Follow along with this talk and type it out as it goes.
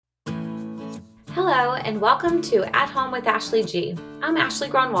Hello, and welcome to At Home with Ashley G. I'm Ashley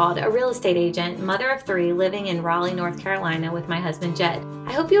Grunwald, a real estate agent, mother of three, living in Raleigh, North Carolina with my husband Jed.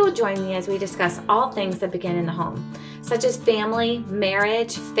 I hope you will join me as we discuss all things that begin in the home, such as family,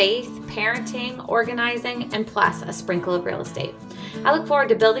 marriage, faith, parenting, organizing, and plus a sprinkle of real estate. I look forward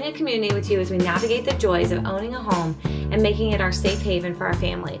to building a community with you as we navigate the joys of owning a home and making it our safe haven for our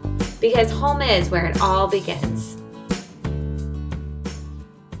family, because home is where it all begins.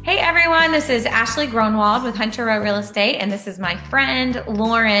 Hey everyone, this is Ashley Grunwald with Hunter Row Real Estate, and this is my friend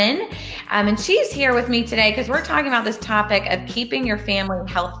Lauren, and she's here with me today because we're talking about this topic of keeping your family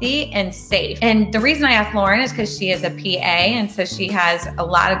healthy and safe. And the reason I asked Lauren is because she is a PA, and so she has a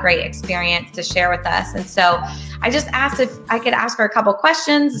lot of great experience to share with us. And so I just asked if I could ask her a couple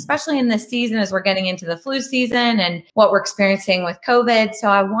questions, especially in this season as we're getting into the flu season and what we're experiencing with COVID. So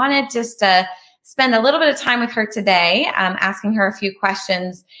I wanted just to spend a little bit of time with her today, asking her a few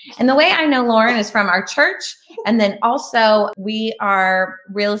questions. And the way I know Lauren is from our church. And then also we are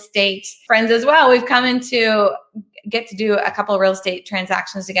real estate friends as well. We've come into get to do a couple of real estate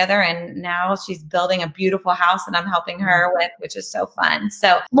transactions together. And now she's building a beautiful house that I'm helping her with, which is so fun.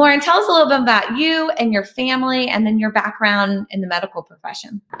 So Lauren, tell us a little bit about you and your family and then your background in the medical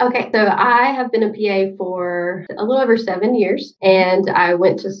profession. Okay, so I have been a PA for a little over 7 years, and I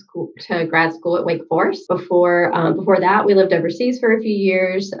went to grad school at Wake Forest. Before that, we lived overseas for a few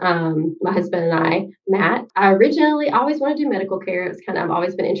years. My husband and I, Matt. I originally always wanted to do medical care. I've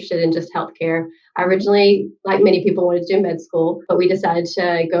always been interested in just healthcare. I originally, like many people, wanted to do med school, but we decided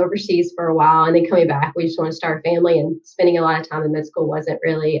to go overseas for a while, and then coming back, we just wanted to start a family, and spending a lot of time in med school wasn't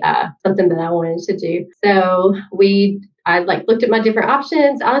really something that I wanted to do. So I looked at my different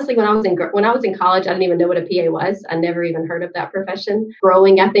options. Honestly, when I was in college, I didn't even know what a PA was. I never even heard of that profession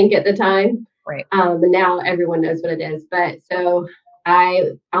growing, I think, at the time. Right. But now everyone knows what it is. But so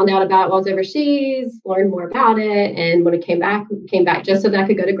I found out about it while I was overseas, learned more about it. And when I came back just so that I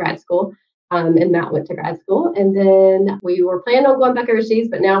could go to grad school. And Matt went to grad school. And then we were planning on going back overseas,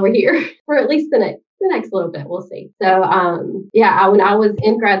 but now we're here for at least the next little bit. We'll see. So, when I was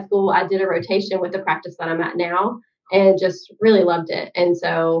in grad school, I did a rotation with the practice that I'm at now and just really loved it. And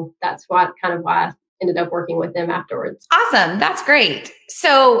so that's why I ended up working with them afterwards. Awesome. That's great.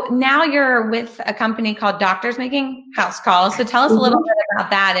 So now you're with a company called Doctors Making House Calls. So tell us a little bit about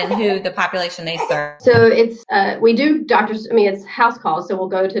that and who the population they serve. So it's, we do doctors, it's house calls. So we'll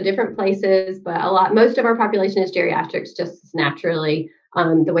go to different places, but most of our population is geriatrics, just naturally.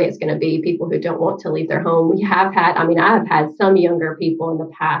 The way it's going to be, people who don't want to leave their home. I have had some younger people in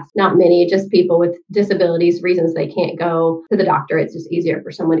the past, not many, just people with disabilities, reasons they can't go to the doctor. It's just easier for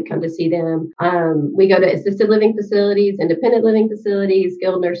someone to come to see them. We go to assisted living facilities, independent living facilities,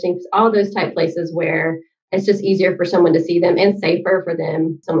 skilled nursing, all those type places where it's just easier for someone to see them and safer for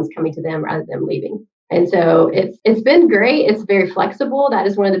them. Someone's coming to them rather than leaving. And so it's been great. It's very flexible. That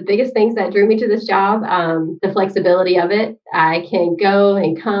is one of the biggest things that drew me to this job, the flexibility of it. I can go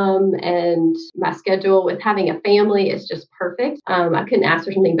and come, and my schedule with having a family is just perfect. I couldn't ask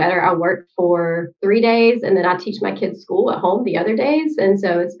for something better. I work for 3 days, and then I teach my kids school at home the other days. And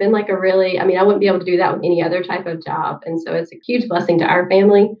so it's been I wouldn't be able to do that with any other type of job. And so it's a huge blessing to our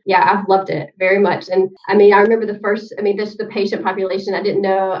family. Yeah, I've loved it very much. And I remember this is the patient population. I didn't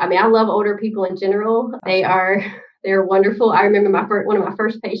know. I love older people in general. They're wonderful. I remember one of my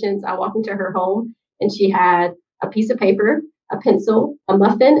first patients, I walked into her home and she had a piece of paper, a pencil, a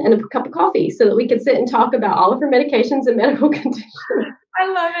muffin, and a cup of coffee so that we could sit and talk about all of her medications and medical conditions. I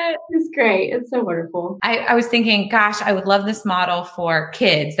love it. It's great. It's so wonderful. I was thinking, gosh, I would love this model for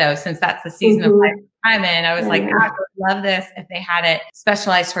kids though, since that's the season of life I'm in. I was I would love this if they had it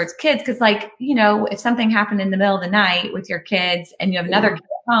specialized towards kids. Cause if something happened in the middle of the night with your kids and you have another kid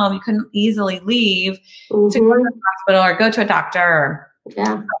at home, you couldn't easily leave to go to the hospital or go to a doctor.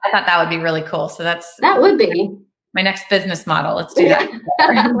 Yeah. I thought that would be really cool. So that would be my next business model. Let's do that.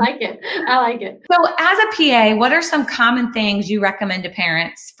 I like it. So as a PA, what are some common things you recommend to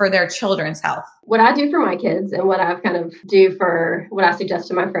parents for their children's health? What I do for my kids and what I've do for what I suggest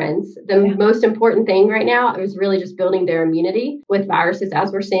to my friends, the most important thing right now is really just building their immunity with viruses.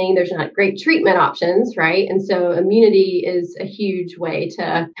 As we're seeing, there's not great treatment options, right? And so immunity is a huge way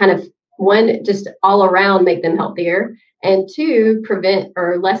to one, just all around make them healthier. And two, prevent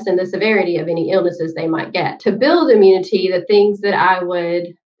or lessen the severity of any illnesses they might get. To build immunity,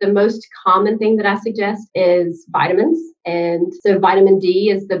 the most common thing that I suggest is vitamins. And so vitamin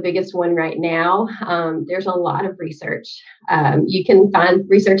D is the biggest one right now. There's a lot of research. You can find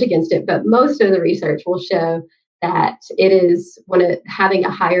research against it, but most of the research will show that it is having a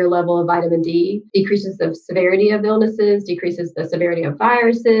higher level of vitamin D decreases the severity of illnesses, decreases the severity of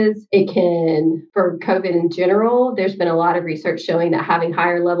viruses. It can, for COVID in general, there's been a lot of research showing that having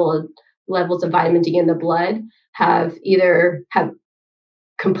higher levels of vitamin D in the blood have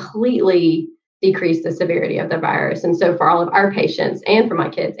completely decrease the severity of the virus. And so for all of our patients and for my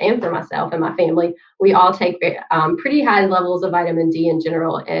kids and for myself and my family, we all take pretty high levels of vitamin D in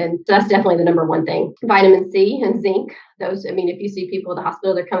general. And so that's definitely the number one thing. Vitamin C and zinc, those, I mean, if you see people at the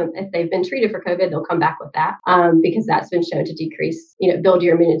hospital, if they've been treated for COVID, they'll come back with that because that's been shown to decrease, build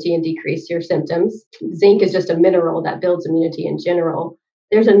your immunity and decrease your symptoms. Zinc is just a mineral that builds immunity in general.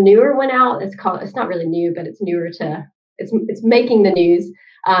 There's a newer one out. It's not really new, but it's newer it's making the news.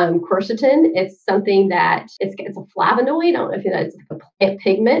 Quercetin, it's something that it's a flavonoid. I don't know if you know, it's like a plant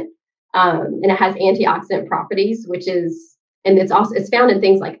pigment, and it has antioxidant properties, and it's found in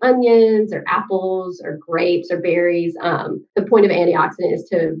things like onions or apples or grapes or berries. The point of antioxidant is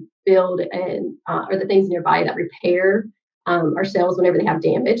to build or the things in your body that repair our cells whenever they have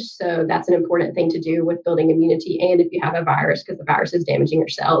damage. So that's an important thing to do with building immunity. And if you have a virus, because the virus is damaging your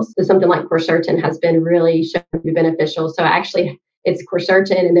cells. So something like quercetin has been really shown to be beneficial. So actually, it's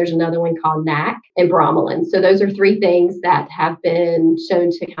quercetin, and there's another one called NAC and bromelain. So those are three things that have been shown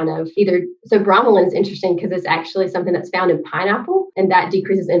to kind of so bromelain is interesting because it's actually something that's found in pineapple, and that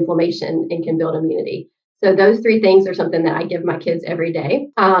decreases inflammation and can build immunity. So those three things are something that I give my kids every day.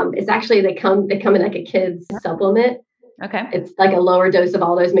 It's actually, they come in like a kid's supplement. Okay. It's like a lower dose of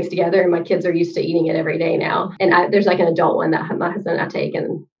all those mixed together, and my kids are used to eating it every day now. And there's like an adult one that my husband and I take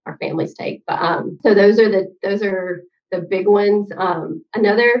and our families take. But so those are the big ones.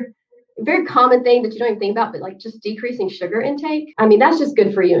 Another very common thing that you don't even think about, but like just decreasing sugar intake. I mean, that's just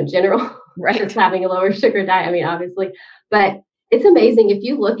good for you in general, right? Just having a lower sugar diet. I mean, obviously, but it's amazing if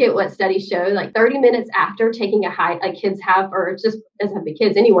you look at what studies show, like 30 minutes after taking kids have, or just doesn't have to be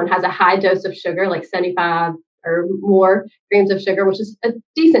kids, anyone has a high dose of sugar, like 75 or more grams of sugar, which is a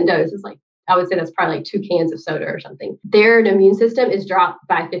decent dose. It's like, I would say that's probably like 2 cans of soda or something. Their immune system is dropped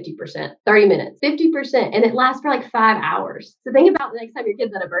by 50%, 30 minutes, 50%. And it lasts for like 5 hours. So think about the next time your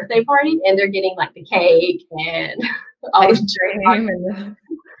kid's at a birthday party and they're getting like the cake and all the cream and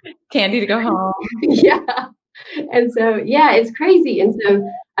the candy to go home. Yeah. And so, yeah, it's crazy. And so,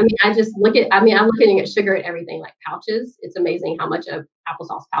 I mean, I'm looking at sugar in everything, like pouches. It's amazing how much of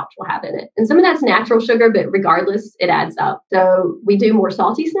applesauce pouch will have in it. And some of that's natural sugar, but regardless, it adds up. So we do more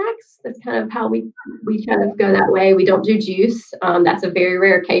salty snacks. That's kind of how we kind of go that way. We don't do juice. That's a very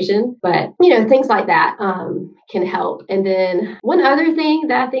rare occasion, but things like that can help. And then one other thing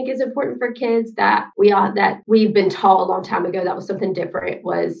that I think is important for kids that we've been taught a long time ago that was something different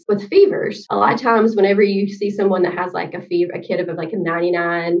was with fevers. A lot of times whenever you see someone that has like a fever, a kid of like a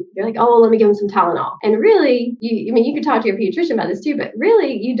 99, you're like, oh, let me give them some Tylenol. And really, you can talk to your pediatrician about this too, but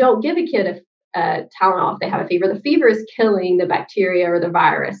really you don't give a kid a Tylenol if they have a fever. The fever is killing the bacteria or the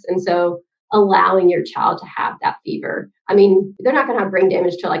virus. And so allowing your child to have that fever. I mean, they're not going to have brain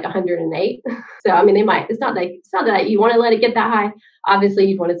damage till like 108. So, I mean, they might, it's not that you want to let it get that high. Obviously,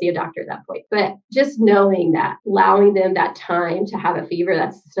 you'd want to see a doctor at that point. But just knowing that, allowing them that time to have a fever,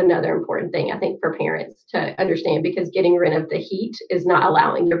 that's another important thing, I think, for parents to understand, because getting rid of the heat is not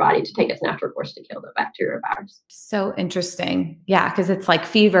allowing your body to take its natural course to kill the bacteria or virus. So interesting. Yeah, because it's like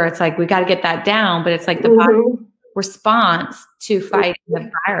fever. It's like we got to get that down, but it's like the body response to fighting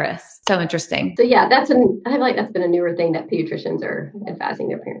the virus. So interesting. So yeah, I feel like that's been a newer thing that pediatricians are advising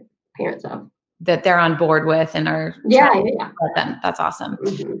their parents of. That they're on board with and are them. That's awesome.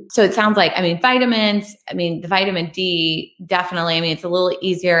 Mm-hmm. So it sounds like, vitamins, the vitamin D, definitely, it's a little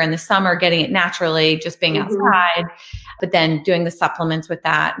easier in the summer getting it naturally, just being outside, but then doing the supplements with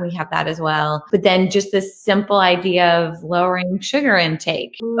that, we have that as well. But then just this simple idea of lowering sugar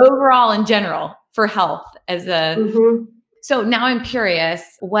intake overall in general for health So now I'm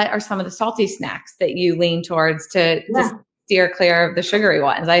curious, what are some of the salty snacks that you lean towards to steer clear of the sugary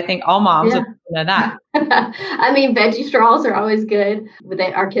ones? I think all moms would know that. Veggie straws are always good.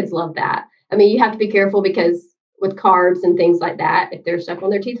 Our kids love that. You have to be careful because with carbs and things like that, if they're stuck on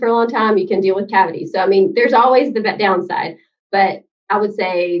their teeth for a long time, you can deal with cavities. So, there's always the downside. But I would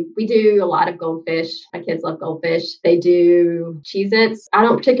say we do a lot of goldfish. My kids love goldfish. They do Cheez-Its. I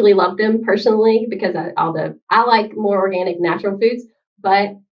don't particularly love them personally because I like more organic, natural foods, but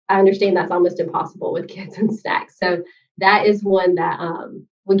I understand that's almost impossible with kids and snacks. So that is one that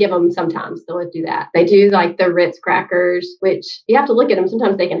we give them sometimes. They'll do that. They do like the Ritz crackers, which you have to look at them.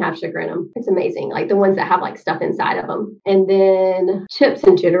 Sometimes they can have sugar in them. It's amazing. Like the ones that have like stuff inside of them. And then chips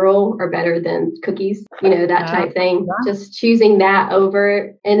in general are better than cookies, that type thing. Yeah. Just choosing that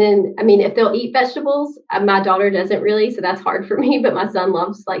over. And then, I mean, if they'll eat vegetables, my daughter doesn't really, so that's hard for me, but my son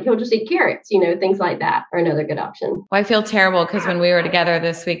loves, like, he'll just eat carrots, things like that are another good option. Well, I feel terrible because when we were together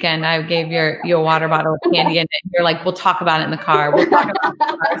this weekend, I gave you a water bottle of candy and you're like, we'll talk about it in the car. We'll talk about it in the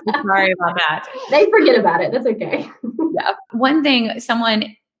car. So sorry about that. They forget about it. That's okay. Yeah. One thing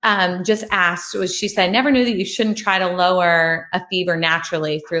someone just asked was, she said, never knew that you shouldn't try to lower a fever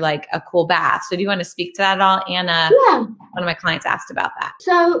naturally through like a cool bath. So do you want to speak to that at all? Anna, one of my clients asked about that.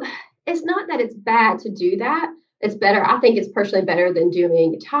 So it's not that it's bad to do that. It's better. I think it's personally better than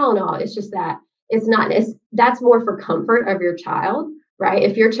doing Tylenol. It's just that that's more for comfort of your child,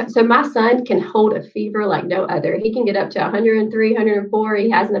 right? So my son can hold a fever like no other. He can get up to 103, 104. He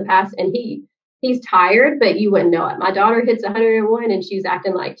has in the past, and he's tired, but you wouldn't know it. My daughter hits 101 and she's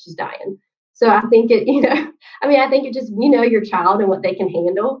acting like she's dying. So I think I think it just, your child and what they can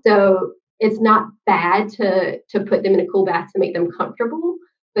handle. So it's not bad to put them in a cool bath to make them comfortable,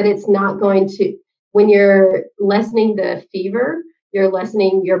 but it's not going to, when you're lessening the fever, you're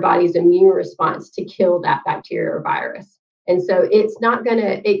lessening your body's immune response to kill that bacteria or virus. And so it's not going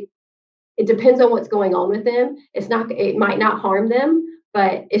to, it depends on what's going on with them. It might not harm them,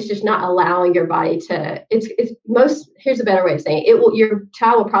 but it's just not allowing your body to, here's a better way of saying it. Your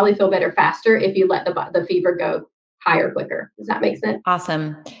child will probably feel better faster if you let the fever go higher quicker. Does that make sense?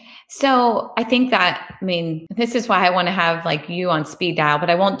 Awesome. So I think this is why I want to have like you on speed dial, but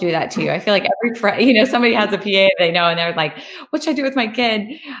I won't do that to you. I feel like every friend, somebody has a PA they know, and they're like, what should I do with my kid?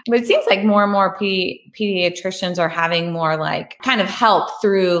 But it seems like more and more pediatricians are having more like kind of help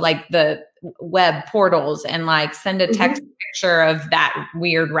through like the web portals and like send a text picture of that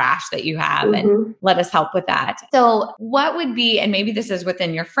weird rash that you have and let us help with that. So what would be, and maybe this is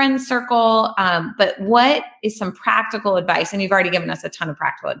within your friend circle, but what is some practical advice? And you've already given us a ton of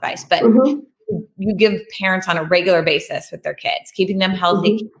practical advice, but you give parents on a regular basis with their kids, keeping them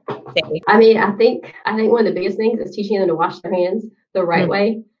healthy. I mean, I think one of the biggest things is teaching them to wash their hands the right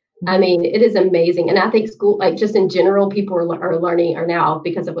way. I mean, it is amazing. And I think school, like just in general, people are learning, or now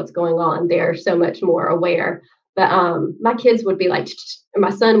because of what's going on, they're so much more aware. But my kids would be like,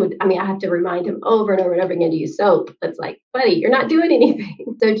 my son would, I have to remind him over and over and over again to use soap. That's like, buddy, you're not doing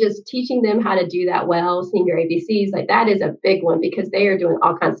anything. So just teaching them how to do that well, seeing your ABCs, like that is a big one because they are doing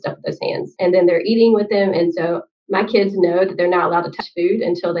all kinds of stuff with those hands. And then they're eating with them. And so my kids know that they're not allowed to touch food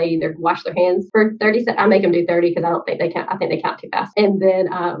until they either wash their hands for 30 seconds. I make them do 30 because I don't think they can. I think they count too fast. And then,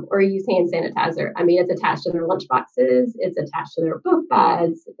 or use hand sanitizer. I mean, it's attached to their lunch boxes. It's attached to their book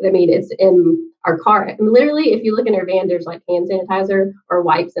bags. I mean, it's in our car. I mean, literally, if you look in our van, there's like hand sanitizer or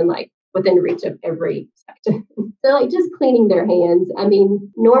wipes and like within reach of every section. So like just cleaning their hands. I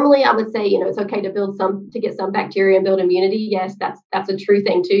mean, normally I would say, it's okay to get some bacteria and build immunity. Yes, that's a true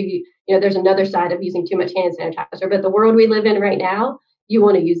thing too. There's another side of using too much hand sanitizer, but the world we live in right now, you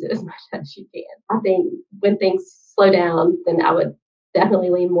want to use it as much as you can. I think when things slow down, then I would definitely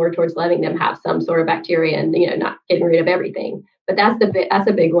lean more towards letting them have some sort of bacteria and, not getting rid of everything. But that's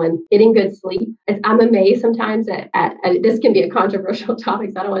a big one. Getting good sleep. I'm amazed sometimes at this can be a controversial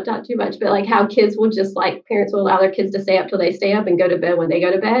topic, so I don't want to talk too much, but like how kids will just like, parents will allow their kids to stay up till they stay up and go to bed when they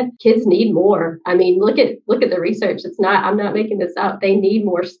go to bed. Kids need more. I mean, look at the research. I'm not making this up. They need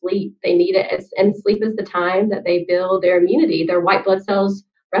more sleep. They need it. And sleep is the time that they build their immunity. Their white blood cells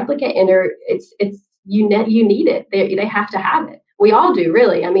replicate, and you need it. They have to have it. We all do,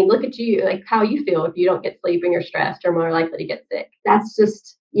 really. I mean, look at you, like how you feel if you don't get sleep and you're stressed or more likely to get sick. That's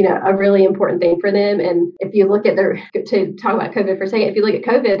just, a really important thing for them. And if you look at to talk about COVID for a second, if you look at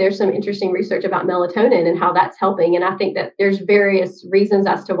COVID, there's some interesting research about melatonin and how that's helping. And I think that there's various reasons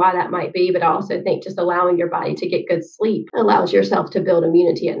as to why that might be, but I also think just allowing your body to get good sleep allows yourself to build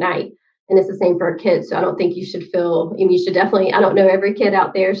immunity at night. And it's the same for our kids. So I don't think you should you should definitely, I don't know every kid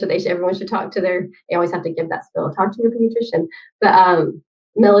out there, so everyone should talk to they always have to give that spill, talk to your pediatrician. But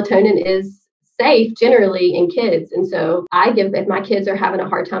melatonin is safe generally in kids. And so if my kids are having a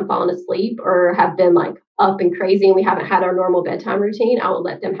hard time falling asleep or have been like up and crazy and we haven't had our normal bedtime routine, I will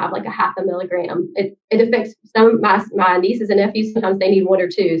let them have like a 0.5 milligram. It affects some of my nieces and nephews. Sometimes they need 1 or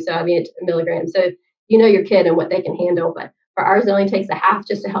 2. So it's a milligram. So your kid and what they can handle. But for ours, it only takes a half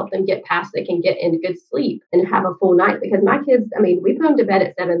just to help them get past. They can get into good sleep and have a full night. Because my kids, we put them to bed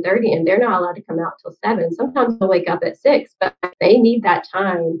at 7:30 and they're not allowed to come out till 7. Sometimes they'll wake up at 6, but they need that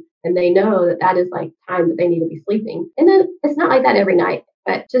time. And they know that is like time that they need to be sleeping. And then it's not like that every night.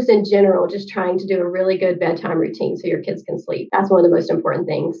 but just in general, just trying to do a really good bedtime routine so your kids can sleep. That's one of the most important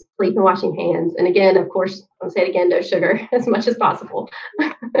things. Sleep and washing hands. And again, of course, I'll say it again, no sugar as much as possible.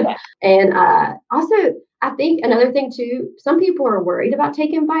 And also, I think another thing too, some people are worried about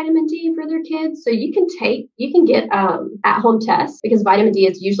taking vitamin D for their kids. So you can get at-home tests, because vitamin D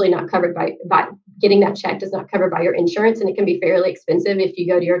is usually not covered by getting that checked is not covered by your insurance, and it can be fairly expensive if you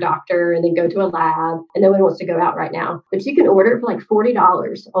go to your doctor and then go to a lab, and no one wants to go out right now. But you can order it for like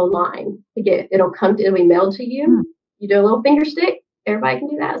 $40 online to get. It'll be mailed to you. You do a little finger stick. Everybody can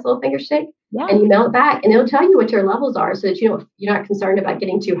do that. It's a little finger stick. Yeah. And you mail it back, and it'll tell you what your levels are, so that you're not concerned about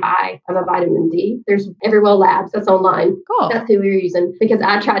getting too high of a vitamin D. There's Everywell Labs. That's online. Cool. That's who we were using, because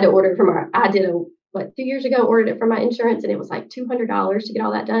I tried to order it from 2 years ago, ordered it from my insurance, and it was like $200 to get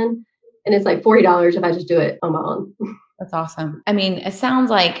all that done. And it's like $40 if I just do it on my own. That's awesome. I mean, it sounds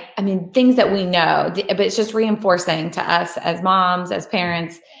like, things that we know, but it's just reinforcing to us as moms, as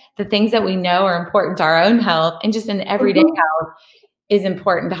parents, the things that we know are important to our own health and just in everyday health is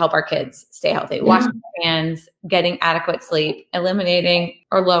important to help our kids stay healthy. Yeah. Washing their hands, getting adequate sleep, eliminating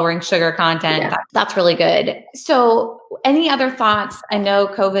or lowering sugar content. Yeah. That's really good. So any other thoughts? I know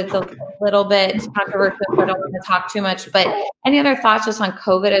COVID's a little bit controversial, so I don't want to talk too much, but any other thoughts just on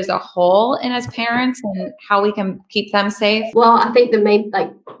COVID as a whole and as parents and how we can keep them safe? Well, I think the main,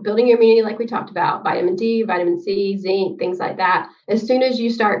 building your immunity, like we talked about, vitamin D, vitamin C, zinc, things like that. As soon as you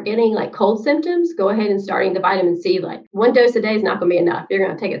start getting cold symptoms, go ahead and starting the vitamin C. One dose a day is not going to be enough. You're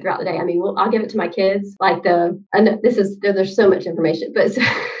going to take it throughout the day. I'll give it to my kids. There's so much information, but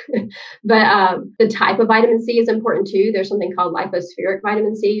the type of vitamin C is important too. There's something called lipospheric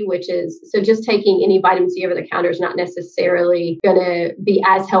vitamin C, which is, so just taking any vitamin C over the counter is not necessarily going to be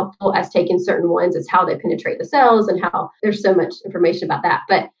as helpful as taking certain ones. It's how they penetrate the cells and how there's so much information about that.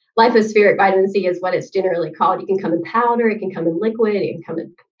 But lipospheric vitamin C is what it's generally called. It can come in powder, it can come in liquid, it can come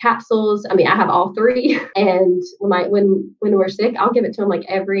in capsules. I have all three. And when we're sick, I'll give it to them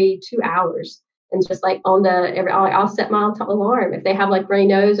every 2 hours. And just I'll set my alarm. If they have runny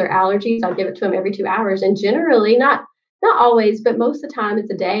nose or allergies, I'll give it to them every 2 hours. And generally, not always, but most of the time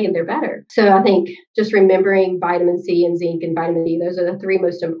it's a day and they're better. So I think just remembering vitamin C and zinc and vitamin D, those are the three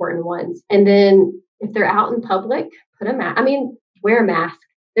most important ones. And then if they're out in public, wear a mask.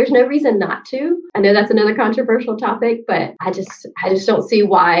 There's no reason not to. I know that's another controversial topic, but I just don't see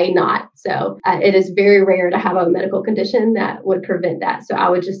why not. So it is very rare to have a medical condition that would prevent that. So I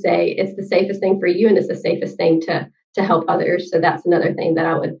would just say it's the safest thing for you, and it's the safest thing to help others. So that's another thing that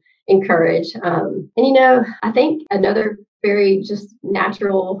I would encourage. I think another very just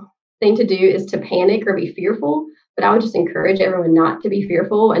natural thing to do is to panic or be fearful. But I would just encourage everyone not to be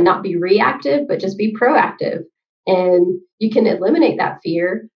fearful and not be reactive, but just be proactive. And you can eliminate that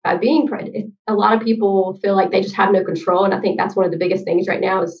fear by being a lot of people feel like they just have no control. And I think that's one of the biggest things right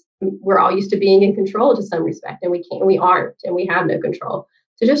now is we're all used to being in control to some respect, and we aren't, and we have no control.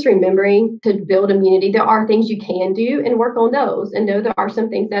 So just remembering to build immunity, there are things you can do and work on those, and know there are some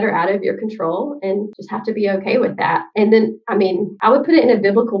things that are out of your control, and just have to be okay with that. And then, I would put it in a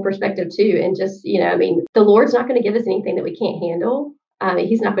biblical perspective too. And just, the Lord's not going to give us anything that we can't handle.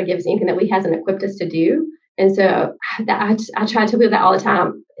 He's not going to give us anything that he hasn't equipped us to do. And so I try to tell people that all the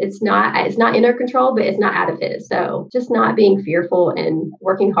time. It's not in our control, but it's not out of his. So just not being fearful and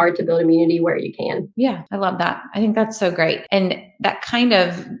working hard to build immunity where you can. Yeah, I love that. I think that's so great. And that kind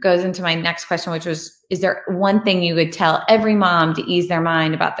of goes into my next question, which was, is there one thing you would tell every mom to ease their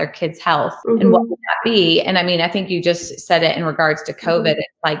mind about their kids' health? Mm-hmm. And what would that be? And I think you just said it in regards to COVID.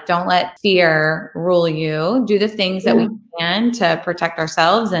 Mm-hmm. It's don't let fear rule you. Do the things that we can to protect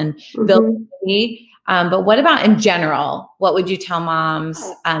ourselves and build immunity. But what about in general? What would you tell moms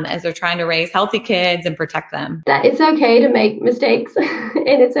as they're trying to raise healthy kids and protect them? That it's okay to make mistakes, and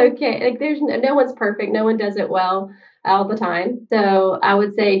it's okay. There's no one's perfect. No one does it well all the time. So I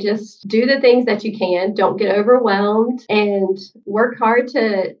would say just do the things that you can. Don't get overwhelmed, and work hard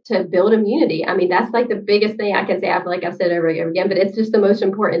to build immunity. That's the biggest thing I can say. I feel like I've said it over and over again, but it's just the most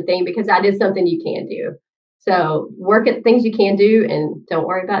important thing, because that is something you can do. So work at things you can do, and don't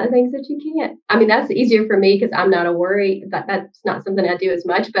worry about the things that you can't. That's easier for me because I'm not a worry. That's not something I do as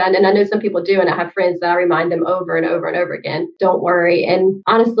much, and I know some people do, and I have friends that I remind them over and over and over again, don't worry. And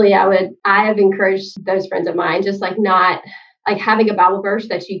honestly, I have encouraged those friends of mine, just not having a Bible verse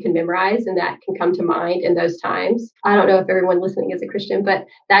that you can memorize and that can come to mind in those times. I don't know if everyone listening is a Christian, but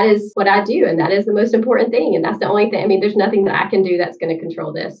that is what I do. And that is the most important thing. And that's the only thing. There's nothing that I can do that's going to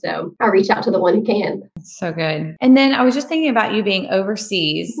control this. So I reach out to the one who can. So good. And then I was just thinking about you being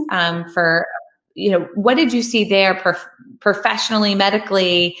overseas for, what did you see there professionally,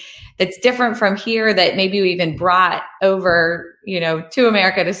 medically? that's different from here that maybe you even brought over, to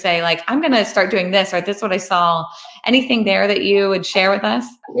America to say like, I'm going to start doing this, or this is what I saw? Anything there that you would share with us?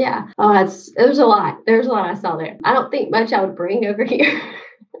 Yeah. Oh, there's a lot. There's a lot I saw there. I don't think much I would bring over here.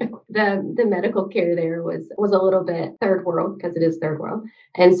 The medical care there was a little bit third world, because it is third world.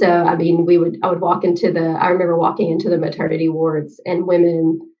 And so, I mean, I would walk I remember walking into the maternity wards and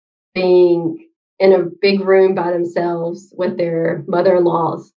women being in a big room by themselves with their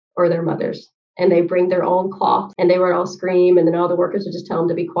mother-in-laws or their mothers. And they bring their own cloth and they would all scream. And then all the workers would just tell them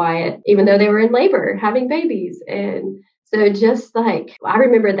to be quiet, even though they were in labor having babies. And so just like, I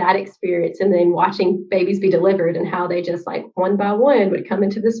remember that experience, and then watching babies be delivered and how they just like one by one would come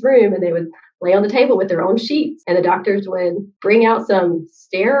into this room and they would lay on the table with their own sheets, and the doctors would bring out some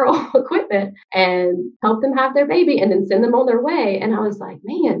sterile equipment and help them have their baby and then send them on their way. And I was like,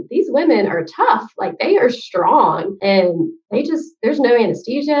 man, these women are tough. Like, they are strong, and there's no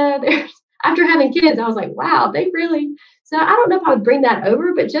anesthesia. After having kids, I was like, wow, so I don't know if I would bring that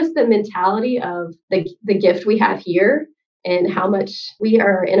over, but just the mentality of the gift we have here, and how much we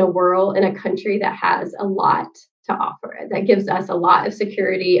are in a country that has a lot to offer, that gives us a lot of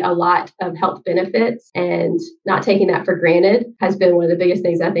security, a lot of health benefits, and not taking that for granted has been one of the biggest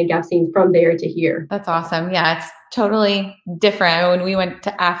things I think I've seen from there to here. That's awesome. Yeah, it's totally different. When we went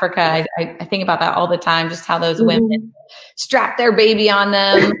to Africa, I think about that all the time, just how those women strap their baby on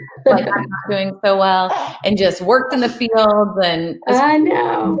them, like I'm not doing so well, and just worked in the fields, and I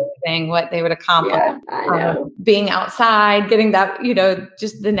know what they would accomplish. Yeah, I know. Being outside, getting that,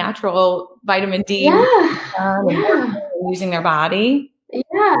 just the natural vitamin D, using their body.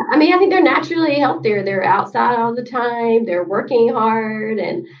 Yeah. I mean, I think they're naturally healthier. They're outside all the time. They're working hard,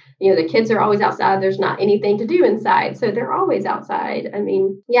 and the kids are always outside. There's not anything to do inside, so they're always outside. I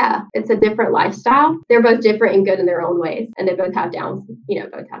mean, yeah, it's a different lifestyle. They're both different and good in their own ways, and they both have downsides.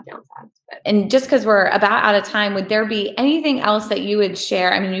 And just because we're about out of time, would there be anything else that you would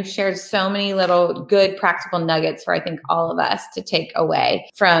share? I mean, you've shared so many little good practical nuggets for, I think, all of us to take away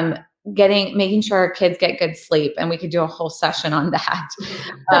from making sure our kids get good sleep. And we could do a whole session on that.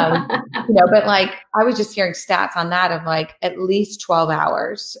 But like, I was just hearing stats on that of like at least 12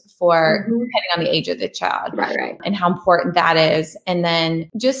 hours for depending on the age of the child, right. And how important that is. And then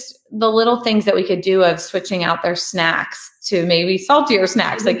just the little things that we could do of switching out their snacks to maybe saltier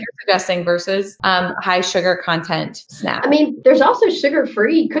snacks, like you're suggesting, versus high sugar content snacks. I mean, there's also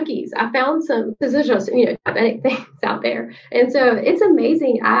sugar-free cookies. I found some, because there's just, diabetic things out there. And so it's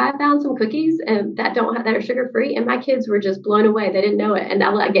amazing. I found some cookies that are sugar-free, and my kids were just blown away. They didn't know it. And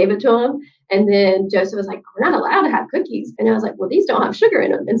I gave it to them. And then Joseph was like, we're not allowed to have cookies. And I was like, well, these don't have sugar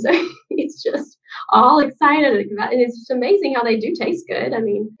in them. And so he's just all excited about it. And it's just amazing how they do taste good. I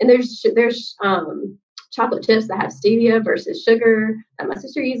mean, and there's chocolate chips that have stevia versus sugar that my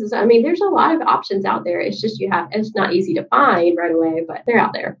sister uses. I mean, there's a lot of options out there. It's just it's not easy to find right away, but they're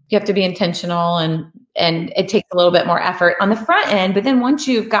out there. You have to be intentional, and it takes a little bit more effort on the front end. But then once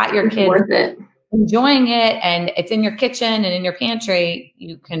you've got your kids worth it, enjoying it, and it's in your kitchen and in your pantry,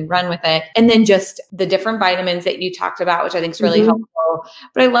 you can run with it. And then just the different vitamins that you talked about, which I think is really helpful.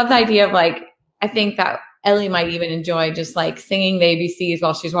 But I love the idea of like, I think that Ellie might even enjoy just like singing the ABCs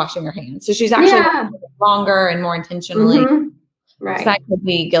while she's washing her hands. So she's actually longer and more intentionally. Right. So I could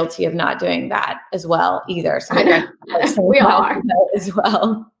be guilty of not doing that as well either. So we all are as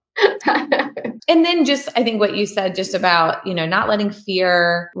well. And then just, I think what you said just about, not letting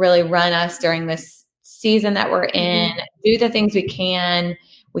fear really run us during this season that we're in. Do the things we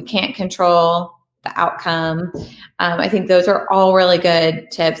can't control the outcome. I think those are all really good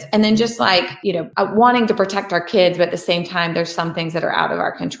tips. And then just like, wanting to protect our kids, but at the same time, there's some things that are out of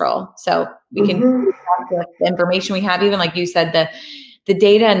our control. So we can the information we have, even like you said, the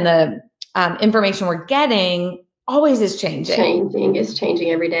data and the information we're getting always is changing. It's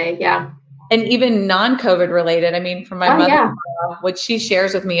changing every day. Yeah. And even non-COVID related, I mean, from my mother, what she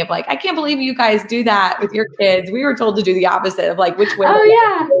shares with me of like, I can't believe you guys do that with your kids. We were told to do the opposite of like, which way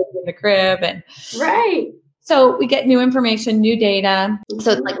in the crib. And right. So we get new information, new data.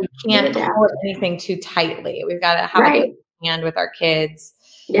 So it's like, we can't hold anything too tightly. We've got to have a good hand with our kids.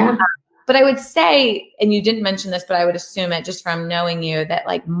 Yeah. But I would say, and you didn't mention this, but I would assume it just from knowing you, that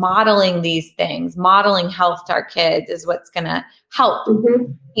like modeling these things, modeling health to our kids is what's going to help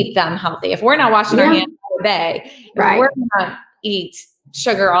keep them healthy. If we're not washing our hands all day, if we're going to eat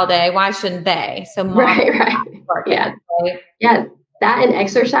sugar all day, why shouldn't they? So right. Yeah. Yeah. that and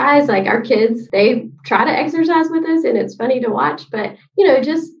exercise. Like our kids, they try to exercise with us and it's funny to watch, but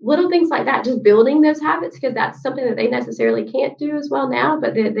just little things like that, just building those habits, because that's something that they necessarily can't do as well now,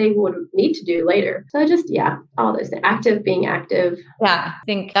 but that they would need to do later. So all those things, being active. Yeah. I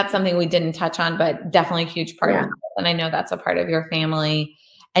think that's something we didn't touch on, but definitely a huge part of it. And I know that's a part of your family.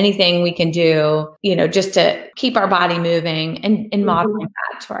 Anything we can do, just to keep our body moving and modeling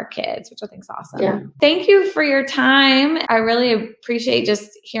that to our kids, which I think is awesome. Yeah. Thank you for your time. I really appreciate just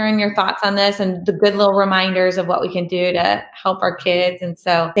hearing your thoughts on this and the good little reminders of what we can do to help our kids. And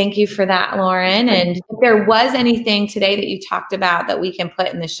so thank you for that, Lauren. And if there was anything today that you talked about that we can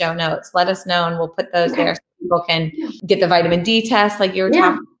put in the show notes, let us know and we'll put those there so people can get the vitamin D test like you were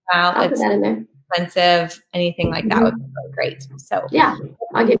talking about. I'll put that in there. Expensive, anything like that would be really great. So yeah,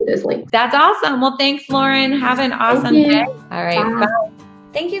 I'll give you those links. That's awesome. Well, thanks, Lauren. Have an awesome day. All right. Bye.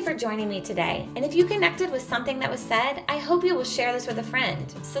 Thank you for joining me today. And if you connected with something that was said, I hope you will share this with a friend,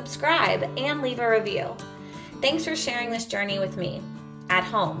 subscribe, and leave a review. Thanks for sharing this journey with me at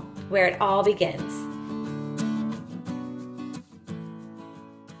home, where it all begins.